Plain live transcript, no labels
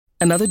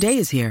Another day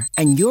is here,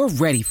 and you're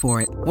ready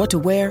for it. What to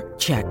wear?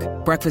 Check.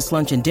 Breakfast,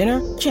 lunch, and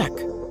dinner? Check.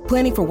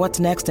 Planning for what's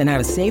next and how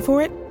to save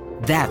for it?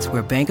 That's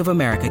where Bank of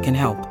America can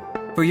help.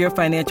 For your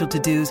financial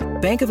to-dos,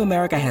 Bank of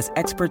America has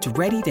experts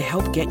ready to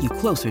help get you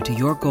closer to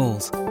your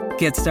goals.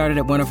 Get started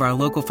at one of our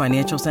local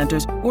financial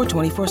centers or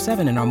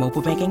 24/7 in our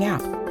mobile banking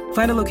app.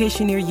 Find a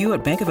location near you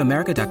at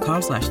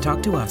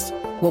bankofamerica.com/talktous.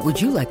 What would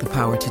you like the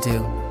power to do?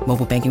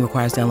 Mobile banking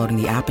requires downloading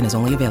the app and is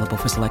only available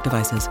for select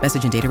devices.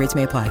 Message and data rates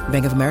may apply.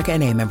 Bank of America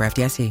N.A., member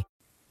FDIC.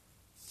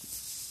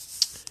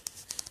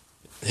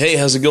 Hey,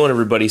 how's it going,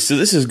 everybody? So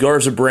this is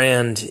Garza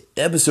Brand,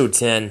 episode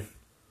 10.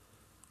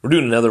 We're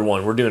doing another one.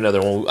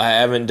 I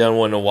haven't done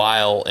one in a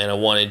while, and I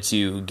wanted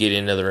to get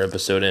another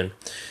episode in.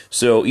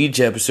 So each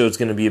episode's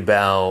going to be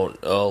about,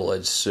 I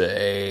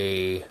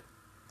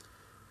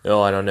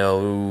don't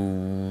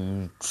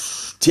know,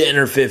 10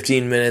 or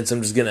 15 minutes.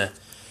 I'm just going to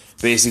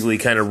basically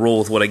kind of roll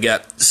with what I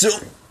got. So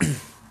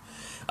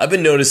I've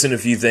been noticing a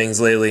few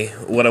things lately.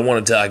 What I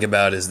want to talk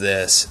about is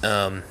this.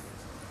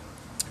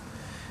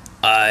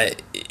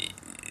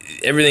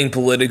 Everything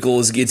political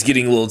it's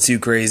getting a little too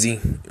crazy.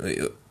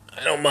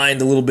 I don't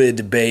mind a little bit of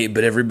debate,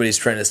 but everybody's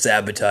trying to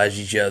sabotage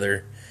each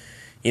other.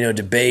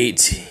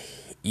 Debate,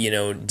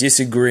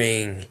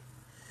 disagreeing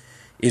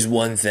is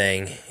one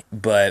thing,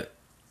 but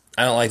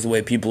I don't like the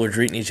way people are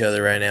treating each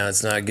other right now.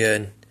 It's not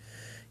good.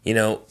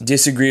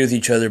 Disagree with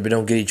each other, but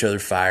don't get each other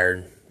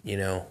fired.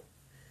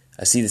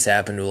 I see this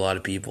happen to a lot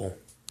of people.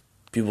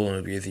 People don't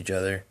agree with each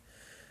other.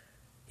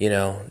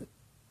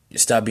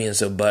 Stop being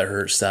so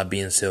butthurt. Stop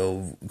being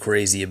so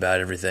crazy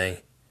about everything.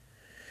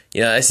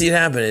 I see it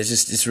happen.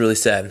 It's really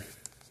sad.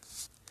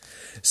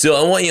 So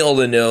I want you all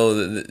to know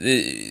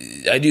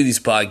that I do these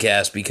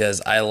podcasts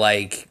because I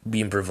like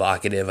being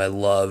provocative. I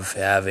love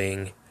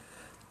having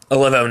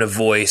a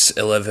voice.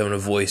 I love having a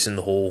voice in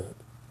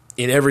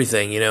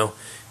everything,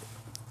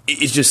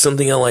 It's just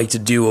something I like to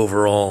do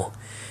overall.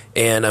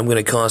 And I'm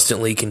going to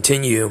constantly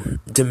continue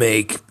to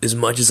make as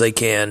much as I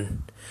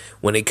can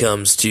when it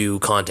comes to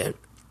content.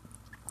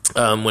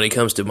 When it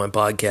comes to my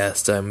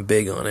podcast, I'm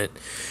big on it.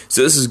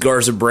 So this is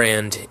Garza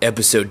Brand,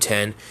 episode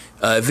 10.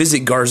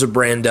 Visit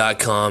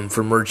garzabrand.com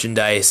for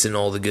merchandise and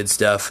all the good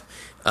stuff.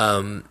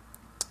 One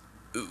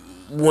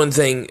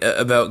thing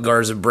about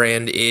Garza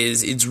Brand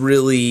is it's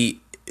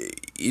really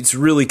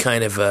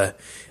kind of a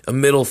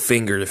middle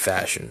finger to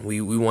fashion.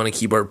 We want to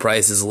keep our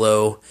prices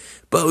low,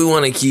 but we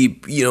want to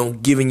keep,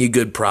 giving you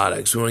good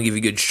products. We want to give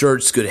you good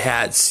shirts, good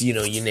hats, you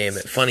name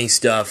it, funny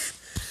stuff.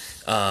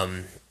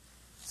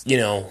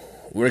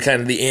 We're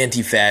kind of the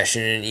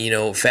anti-fashion,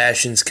 and,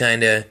 fashion's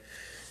kind of,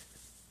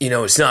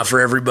 it's not for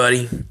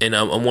everybody, and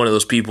I'm one of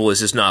those people it's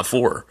just not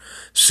for.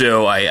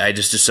 So I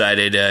just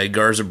decided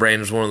Garza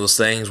Brand is one of those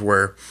things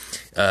where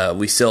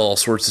we sell all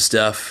sorts of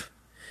stuff.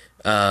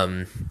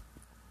 Garza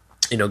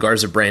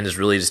Brand is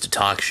really just a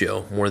talk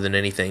show more than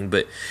anything,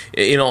 but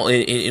in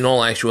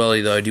all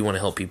actuality, though, I do want to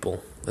help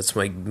people. That's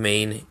my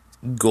main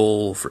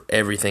goal for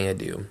everything I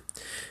do.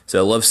 So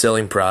I love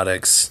selling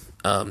products.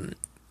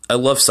 I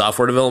love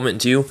software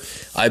development too.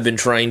 I've been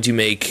trying to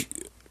make,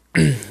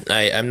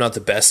 I'm not the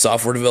best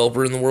software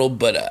developer in the world,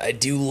 but I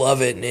do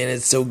love it, and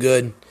it's so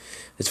good.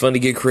 It's fun to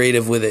get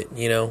creative with it,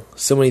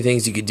 So many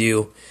things you could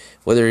do,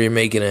 whether you're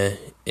making an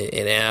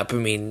app.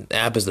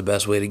 App is the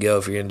best way to go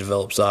if you're going to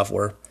develop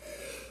software.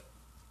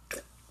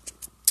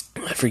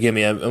 Forgive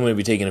me, I'm going to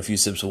be taking a few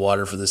sips of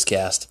water for this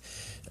cast.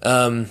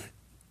 No,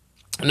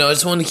 I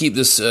just wanted to keep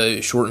this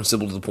short and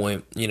simple to the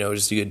point,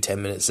 just a good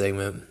 10-minute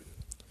segment.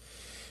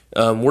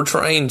 We're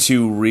trying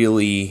to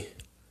really,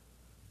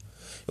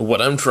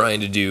 what I'm trying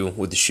to do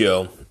with the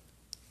show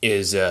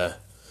is I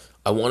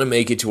want to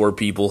make it to where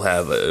people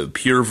have a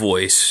pure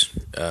voice.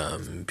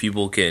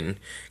 People can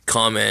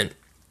comment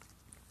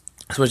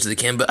as much as they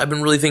can, but I've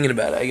been really thinking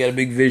about it. I got a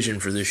big vision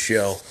for this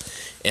show,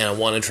 and I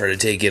want to try to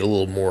take it a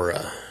little bit more.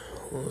 I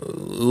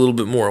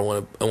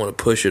want to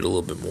push it a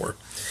little bit more.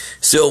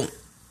 So,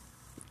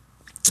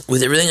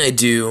 with everything I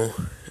do,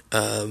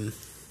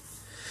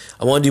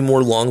 I want to do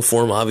more long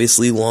form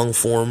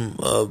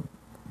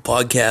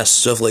podcasts,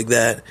 stuff like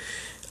that.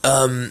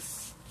 But,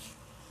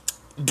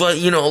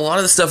 a lot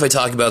of the stuff I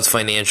talk about is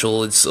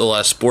financial. It's a lot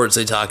of sports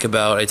I talk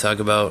about.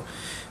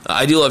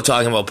 I do love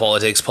talking about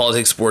politics,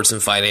 sports,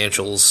 and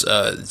financials.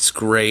 It's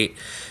great.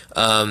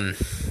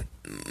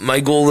 My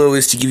goal, though,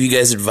 is to give you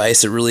guys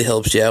advice that really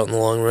helps you out in the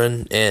long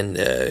run and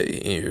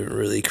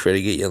really try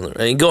to get you on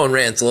the go on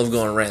rants. I love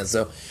going on rants.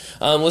 So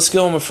let's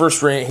go on my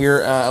first rant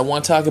here. I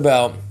want to talk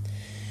about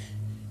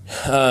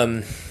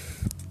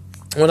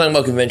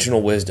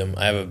conventional wisdom.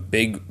 I have a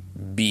big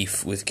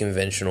beef with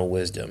conventional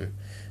wisdom.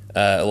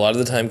 A lot of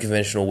the time,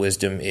 conventional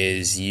wisdom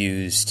is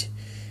used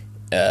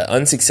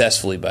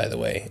unsuccessfully, by the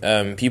way.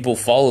 People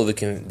follow the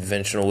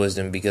conventional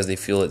wisdom because they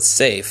feel it's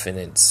safe and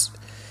it's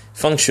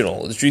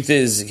functional. The truth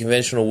is,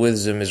 conventional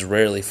wisdom is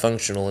rarely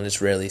functional and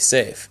it's rarely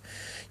safe.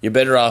 You're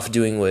better off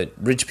doing what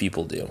rich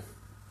people do.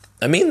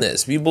 I mean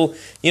this. People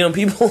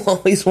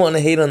always want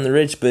to hate on the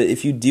rich, but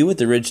if you do what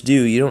the rich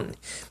do, you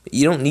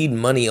don't need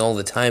money all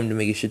the time to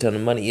make a shit ton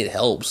of money. It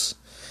helps,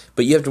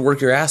 but you have to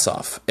work your ass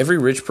off. Every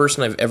rich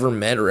person I've ever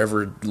met or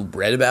ever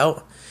read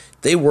about,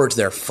 they worked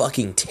their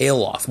fucking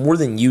tail off more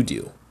than you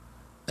do.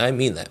 I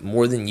mean that,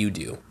 more than you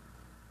do.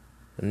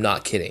 I'm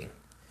not kidding.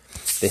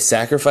 They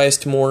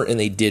sacrificed more and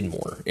they did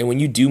more. And when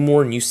you do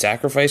more and you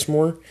sacrifice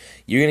more,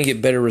 you're going to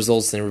get better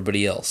results than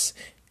everybody else.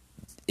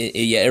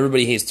 Yeah,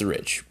 everybody hates the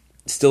rich.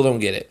 Still don't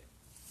get it.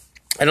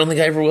 I don't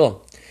think I ever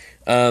will.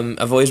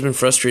 I've always been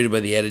frustrated by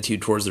the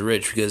attitude towards the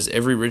rich because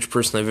every rich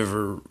person I've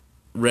ever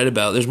read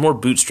about, there's more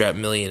bootstrap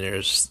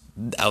millionaires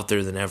out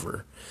there than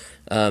ever.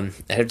 I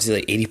have to say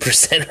like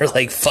 80% are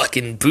like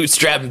fucking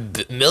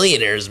bootstrap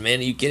millionaires, man.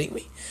 Are you kidding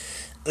me?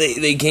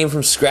 They came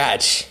from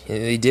scratch.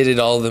 They did it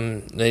all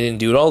them. They didn't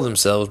do it all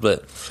themselves,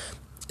 but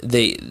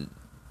they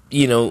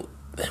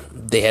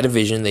had a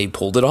vision. They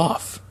pulled it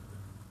off.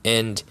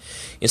 And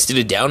instead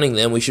of downing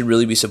them, we should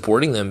really be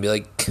supporting them. Be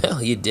like, "Oh,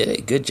 you did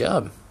it. Good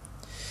job."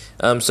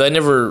 So I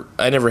never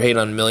hate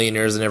on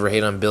millionaires. I never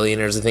hate on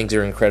billionaires. I think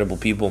they're incredible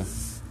people.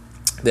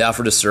 They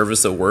offered a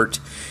service that worked,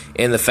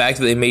 and the fact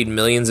that they made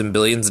millions and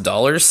billions of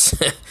dollars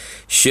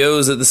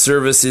shows that the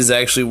service is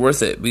actually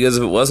worth it. Because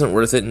if it wasn't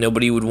worth it,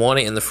 nobody would want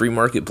it in the free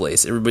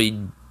marketplace. Everybody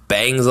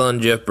bangs on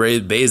Jeff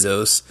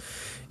Bezos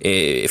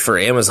for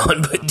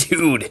Amazon, but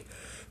dude,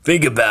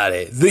 think about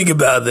it. Think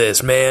about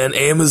this, man.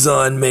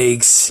 Amazon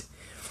makes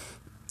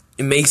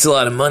a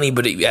lot of money,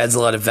 but it adds a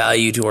lot of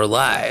value to our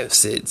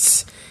lives.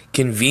 It's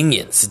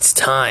convenience, it's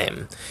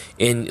time,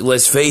 and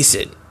let's face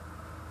it.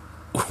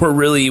 When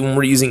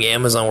we're using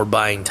Amazon, we're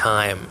buying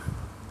time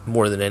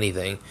more than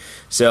anything.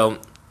 So,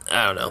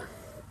 I don't know.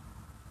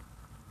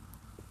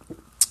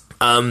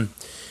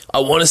 I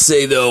want to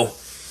say, though,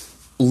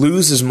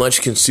 lose as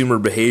much consumer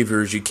behavior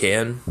as you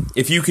can.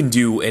 If you can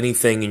do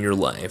anything in your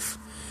life,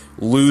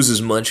 lose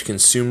as much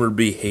consumer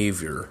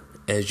behavior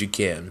as you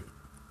can.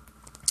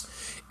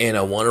 And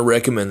I want to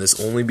recommend this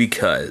only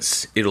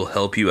because it'll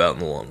help you out in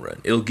the long run.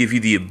 It'll give you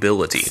the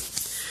ability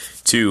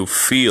to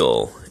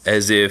feel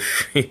as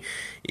if...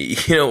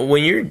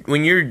 when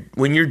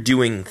you're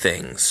doing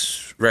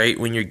things, right?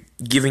 When you're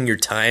giving your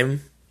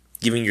time,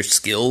 giving your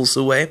skills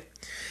away,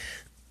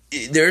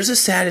 there's a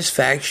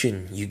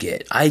satisfaction you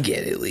get. I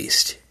get, at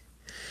least.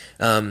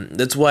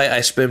 That's why I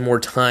spend more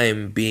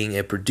time being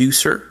a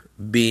producer,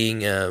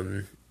 giving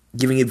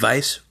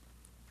advice.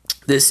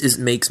 This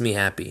makes me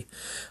happy.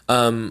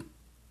 Going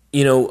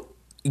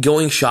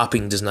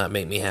shopping does not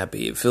make me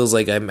happy. It feels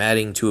like I'm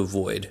adding to a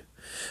void.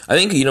 I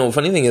think,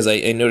 funny thing is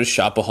I notice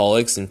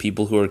shopaholics and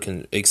people who are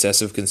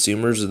excessive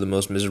consumers are the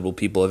most miserable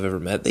people I've ever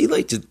met. They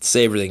like to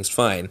say everything's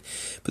fine,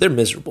 but they're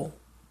miserable.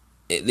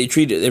 They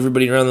treat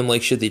everybody around them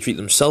like shit. They treat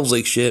themselves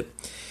like shit.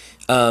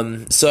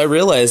 So I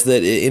realized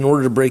that in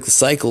order to break the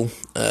cycle,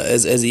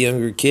 as a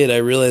younger kid, I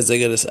realized I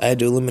had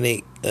to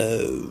eliminate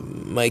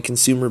my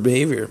consumer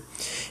behavior.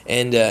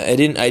 And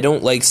I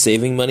don't like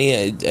saving money.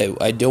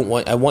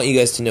 I want you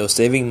guys to know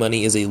saving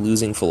money is a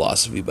losing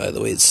philosophy, by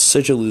the way. It's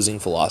such a losing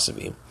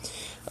philosophy.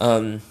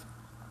 I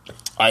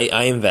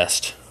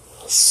invest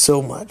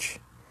so much.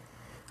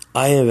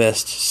 I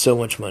invest so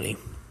much money.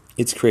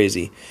 It's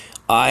crazy.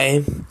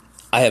 I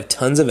have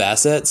tons of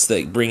assets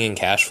that bring in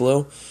cash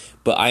flow,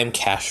 but I am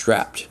cash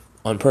strapped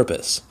on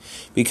purpose.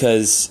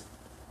 Because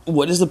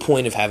what is the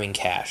point of having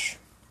cash?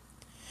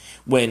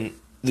 Robert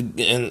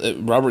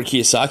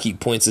Kiyosaki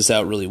points this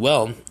out really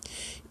well.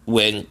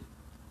 When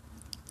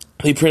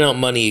they print out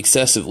money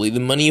excessively, the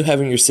money you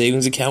have in your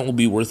savings account will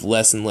be worth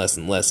less and less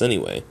and less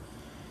anyway.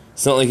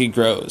 It's not like it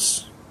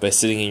grows by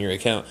sitting in your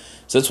account.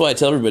 So that's why I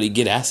tell everybody,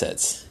 get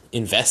assets.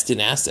 Invest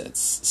in assets.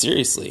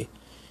 Seriously.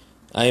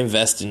 I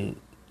invest in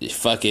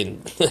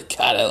fucking...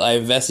 God, I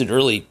invested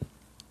early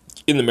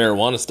in the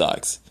marijuana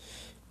stocks.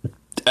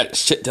 I got a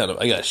shit ton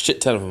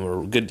of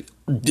them. Good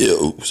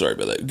deal. Sorry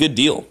about that. Good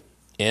deal.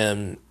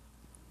 And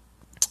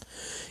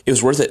it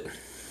was worth it.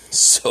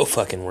 So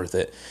fucking worth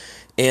it.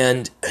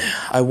 And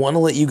I want to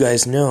let you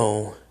guys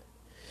know,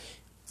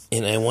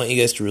 and I want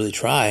you guys to really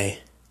try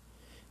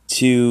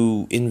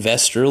to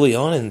invest early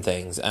on in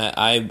things.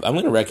 I'm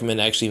going to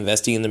recommend actually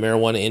investing in the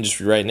marijuana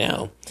industry right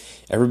now.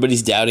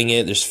 Everybody's doubting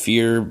it. There's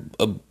fear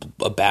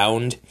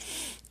abound.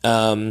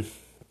 Put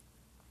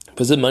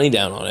some money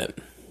down on it,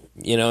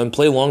 and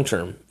play long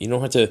term. You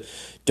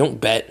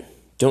don't bet.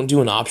 Don't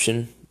do an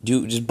option.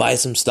 Just buy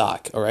some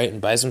stock, all right?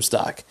 And buy some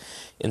stock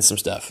in some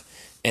stuff.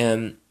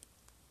 And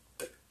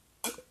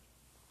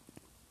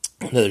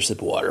another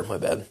sip of water, my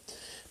bad.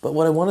 But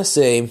what I want to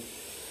say...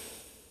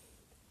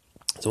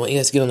 So I want you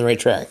guys to get on the right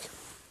track.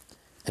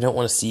 I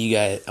want to see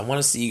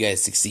you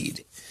guys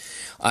succeed.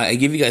 I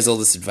give you guys all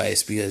this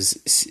advice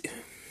because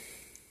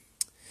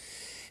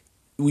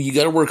you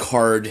got to work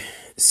hard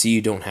so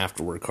you don't have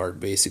to work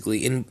hard,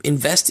 basically. And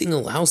investing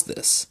allows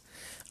this.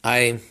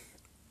 I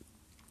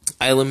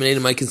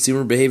eliminated my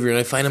consumer behavior, and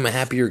I find I'm a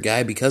happier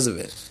guy because of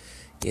it.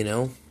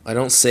 I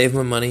don't save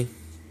my money.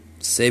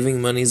 Saving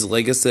money is,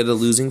 like I said, a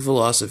losing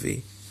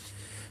philosophy.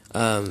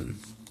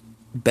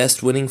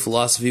 Best winning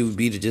philosophy would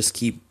be to just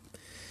keep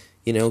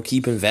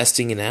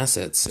investing in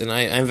assets. And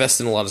I invest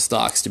in a lot of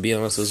stocks, to be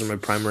honest. Those are my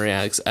primary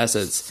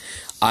assets.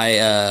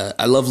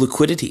 I love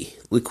liquidity.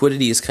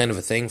 Liquidity is kind of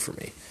a thing for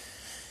me.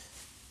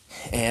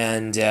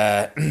 And,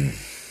 I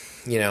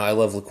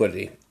love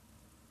liquidity.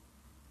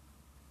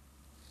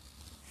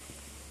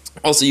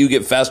 Also, you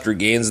get faster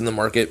gains in the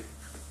market,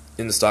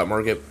 in the stock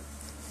market,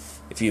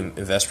 if you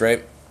invest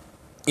right.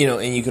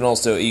 And you could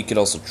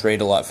also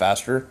trade a lot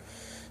faster.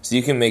 So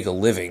you can make a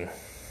living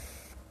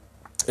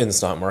in the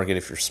stock market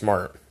if you're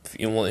smart.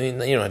 You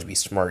don't have to be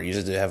smart. You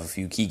just have to have a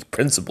few key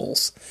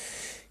principles.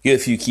 You get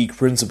a few key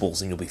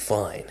principles and you'll be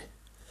fine.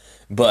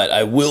 But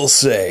I will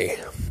say,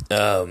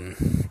 look,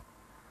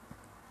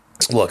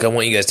 I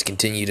want you guys to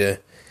continue to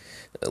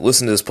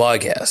listen to this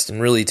podcast and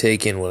really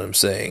take in what I'm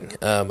saying.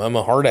 I'm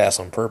a hard ass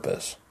on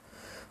purpose.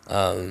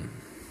 I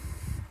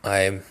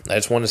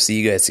just want to see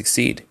you guys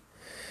succeed.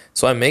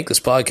 So I make this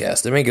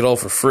podcast. I make it all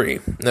for free.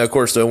 Now, of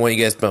course, do I want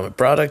you guys to buy my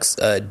products?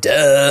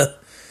 Duh.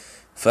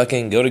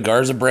 Fucking go to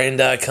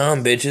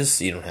GarzaBrand.com, bitches.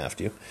 You don't have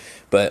to.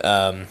 But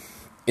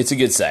it's a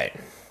good site.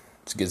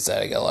 It's a good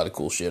site. I got a lot of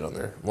cool shit on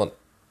there. Well,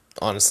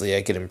 honestly,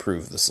 I could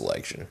improve the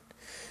selection.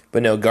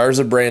 But no,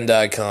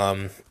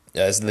 GarzaBrand.com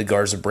is the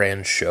Garza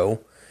Brand Show.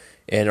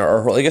 And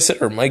like I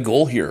said, my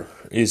goal here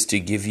is to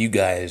give you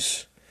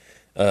guys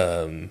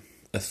a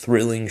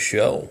thrilling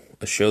show.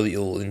 A show that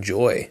you'll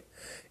enjoy.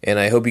 And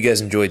I hope you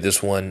guys enjoyed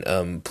this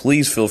one.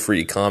 Please feel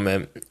free to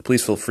comment.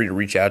 Please feel free to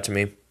reach out to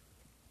me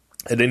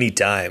at any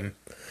time.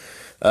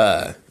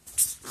 But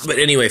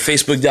anyway,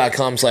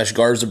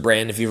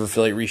 Facebook.com/GarzaBrand if you ever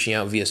feel like reaching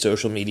out via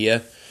social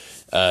media.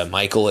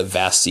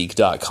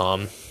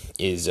 Michael@vastseek.com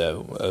is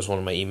one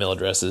of my email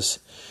addresses.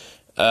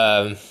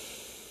 So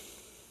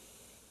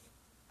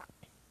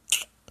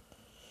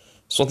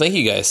thank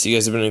you guys. You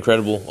guys have been an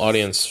incredible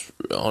audience.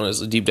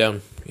 Honestly, deep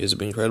down, you guys have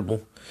been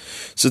incredible.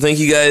 So thank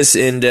you guys,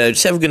 and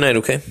just have a good night,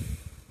 okay?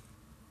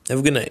 Have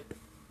a good night.